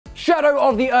Shadow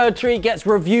of the Erdtree gets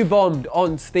review bombed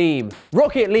on Steam.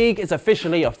 Rocket League is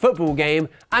officially a football game,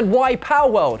 and why Power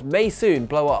World may soon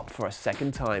blow up for a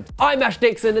second time. I'm Ash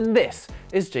Dixon, and this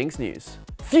is Ginx News.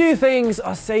 Few things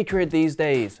are sacred these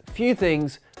days. Few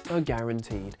things are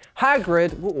guaranteed.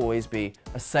 Hagrid will always be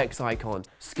a sex icon.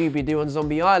 Scooby-Doo on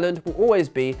Zombie Island will always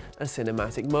be a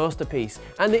cinematic masterpiece.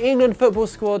 And the England football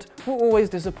squad will always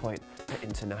disappoint at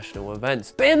international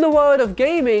events. But in the world of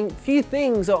gaming, few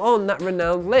things are on that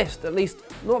renowned list, at least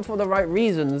not for the right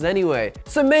reasons anyway.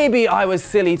 So maybe I was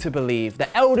silly to believe that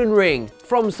Elden Ring,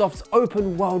 FromSoft's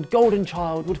open world golden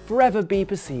child, would forever be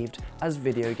perceived as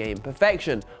video game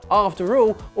perfection. After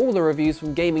all the reviews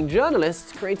from gaming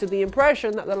journalists created the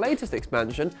impression that the latest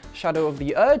expansion, Shadow of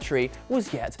the Erdtree,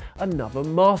 was yet another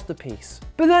masterpiece.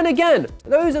 But then again,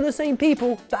 those are the same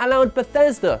people that allowed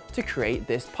Bethesda to create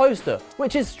this poster,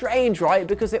 which is strange, right?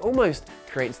 Because it almost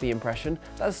creates the impression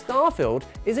that Starfield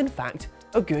is in fact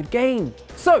a good game.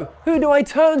 So, who do I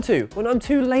turn to when I'm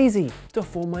too lazy to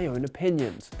form my own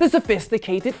opinions? The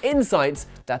sophisticated insights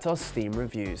that are Steam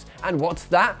reviews. And what's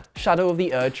that? Shadow of the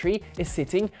Erdtree is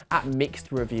sitting at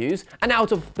mixed reviews, and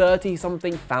out of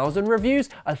 30-something thousand reviews,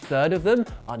 a third of them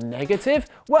are negative?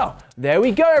 Well, there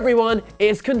we go everyone,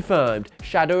 it's confirmed.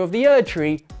 Shadow of the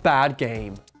Erdtree, bad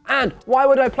game. And why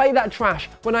would I play that trash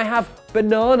when I have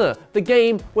Banana, the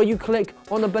game where you click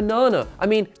on a banana? I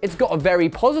mean, it's got a very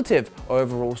positive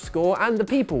overall score, and the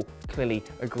people clearly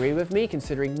agree with me,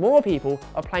 considering more people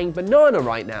are playing Banana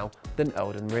right now than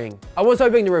Elden Ring. I was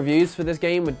hoping the reviews for this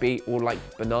game would be all like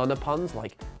banana puns,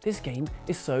 like, this game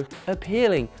is so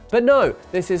appealing. But no,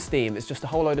 this is Steam. It's just a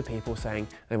whole load of people saying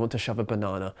they want to shove a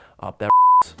banana up their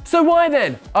So why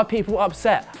then are people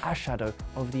upset at Shadow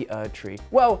of the Erdtree?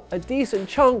 Well, a decent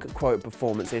chunk quote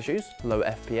performance issues, low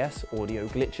FPS, audio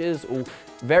glitches, all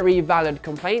very valid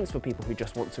complaints for people who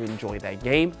just want to enjoy their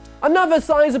game. Another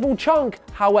sizable chunk,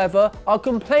 however, are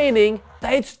complaining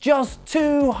that it's just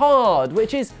too hard,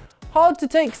 which is hard to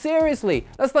take seriously.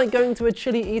 That's like going to a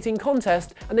chili eating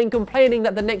contest and then complaining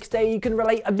that the next day you can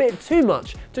relate a bit too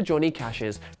much to Johnny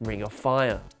Cash's Ring of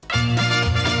Fire.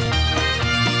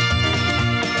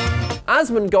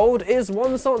 Asmongold is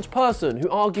one such person who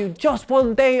argued just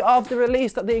one day after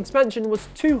release that the expansion was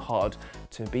too hard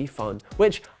to be fun,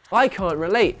 which I can't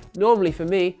relate. Normally for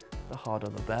me, the harder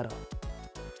the better.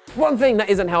 One thing that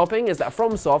isn't helping is that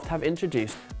FromSoft have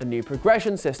introduced a new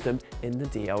progression system in the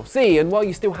DLC, and while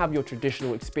you still have your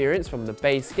traditional experience from the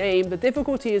base game, the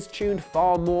difficulty is tuned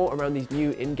far more around these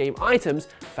new in-game items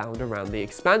found around the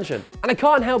expansion. And I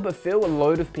can't help but feel a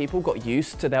load of people got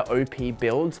used to their OP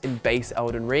builds in base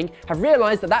Elden Ring, have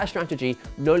realized that that strategy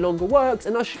no longer works,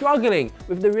 and are struggling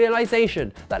with the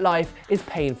realization that life is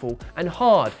painful and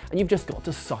hard, and you've just got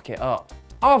to suck it up.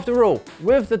 After all,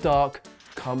 with the dark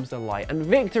comes the light, and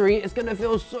victory is going to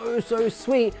feel so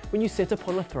sweet when you sit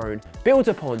upon a throne built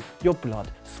upon your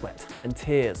blood, sweat and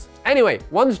tears. Anyway,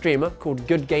 one streamer called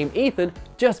Good Game Ethan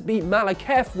just beat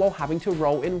Malaketh while having to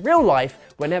roll in real life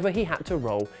whenever he had to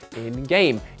roll in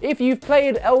game. If you've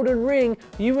played Elden Ring,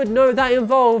 you would know that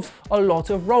involves a lot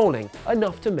of rolling,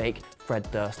 enough to make Fred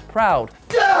Durst proud.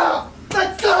 Yeah!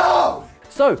 Let's go!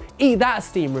 So, eat that,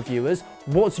 Steam reviewers.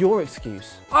 What's your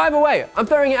excuse? Either way, I'm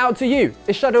throwing it out to you.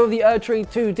 Is Shadow of the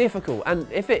Erdtree too difficult? And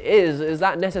if it is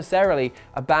that necessarily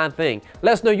a bad thing?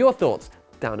 Let us know your thoughts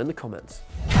down in the comments.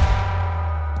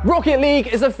 Rocket League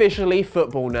is officially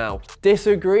football now.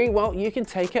 Disagree? Well, you can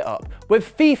take it up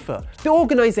with FIFA, the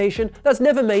organisation that's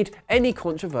never made any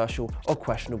controversial or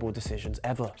questionable decisions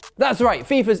ever. That's right,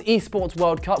 FIFA's Esports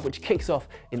World Cup, which kicks off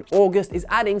in August, is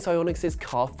adding Psyonix's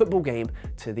car football game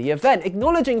to the event,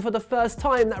 acknowledging for the first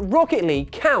time that Rocket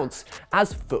League counts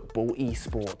as football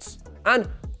esports. And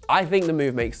I think the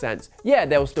move makes sense. Yeah,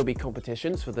 there will still be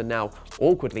competitions for the now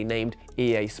awkwardly named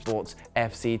EA Sports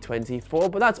FC 24,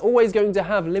 but that's always going to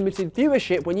have limited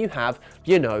viewership when you have,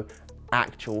 you know,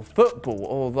 actual football,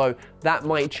 although that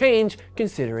might change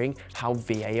considering how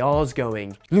VAR's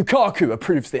going. Lukaku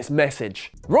approves this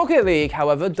message. Rocket League,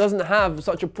 however, doesn't have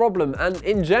such a problem, and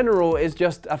in general is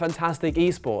just a fantastic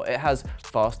esport. It has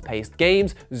fast-paced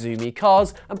games, zoomy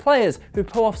cars, and players who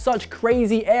pull off such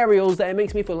crazy aerials that it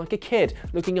makes me feel like a kid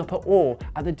looking up at awe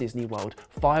at the Disney World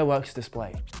fireworks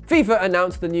display. FIFA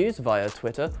announced the news via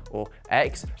Twitter, or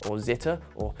X, or Zitter,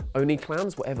 or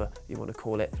OnlyClans, whatever you want to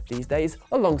call it these days,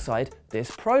 alongside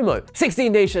this promo.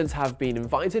 16 nations have been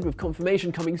invited, with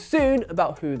confirmation coming soon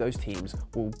about who those teams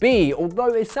will be,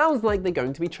 although it sounds like they're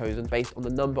going to be chosen based on the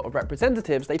number of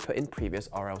representatives they put in previous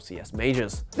RLCS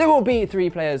majors. There will be 3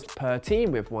 players per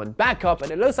team with 1 backup,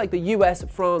 and it looks like the US,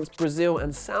 France, Brazil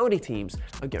and Saudi teams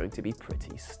are going to be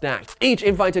pretty stacked. Each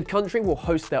invited country will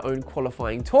host their own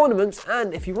qualifying tournaments,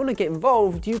 and if you want want to get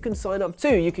involved, you can sign up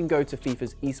too. You can go to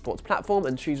FIFA's esports platform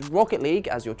and choose Rocket League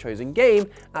as your chosen game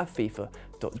at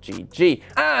FIFA.gg.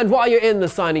 And while you're in the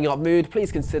signing up mood,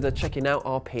 please consider checking out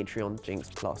our Patreon Ginx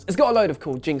Plus. It's got a load of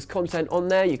cool Ginx content on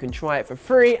there. You can try it for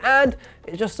free and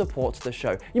it just supports the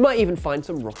show. You might even find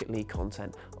some Rocket League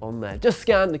content on there. Just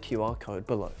scan the QR code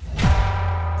below.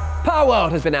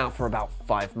 Palworld has been out for about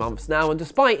 5 months now, and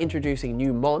despite introducing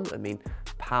new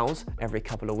pals, every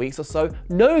couple of weeks or so,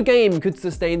 no game could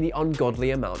sustain the ungodly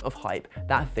amount of hype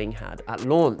that thing had at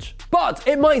launch. But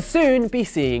it might soon be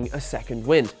seeing a second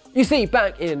wind. You see,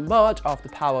 back in March, after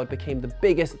Palworld became the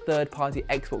biggest third-party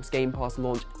Xbox Game Pass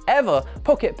launch ever,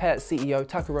 Pocket Pet CEO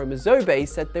Takuro Mizobe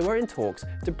said they were in talks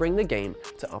to bring the game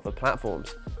to other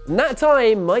platforms. And that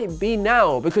time might be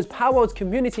now, because Palworld's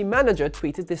community manager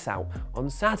tweeted this out on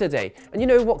Saturday. And you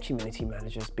know what community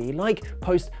managers be like?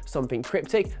 Post something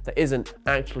cryptic that isn't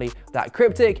actually that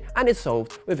cryptic, and it's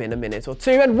solved within a minute or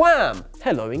two, and wham!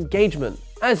 Hello engagement.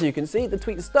 As you can see, the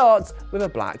tweet starts with a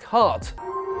black heart,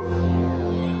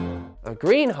 a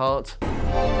green heart,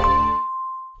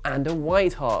 and a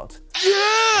white heart.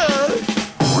 Yeah!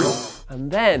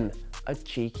 And then a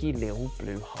cheeky little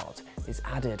blue heart is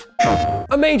added.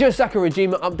 A major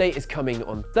Sakurajima update is coming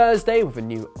on Thursday with a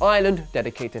new island,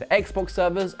 dedicated Xbox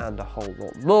servers, and a whole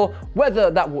lot more.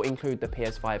 Whether that will include the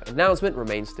PS5 announcement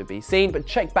remains to be seen, but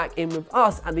check back in with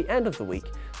us at the end of the week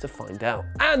to find out.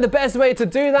 And the best way to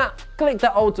do that, click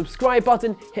that old subscribe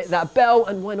button, hit that bell,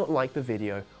 and why not like the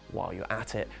video while you're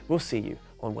at it. We'll see you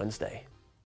on Wednesday.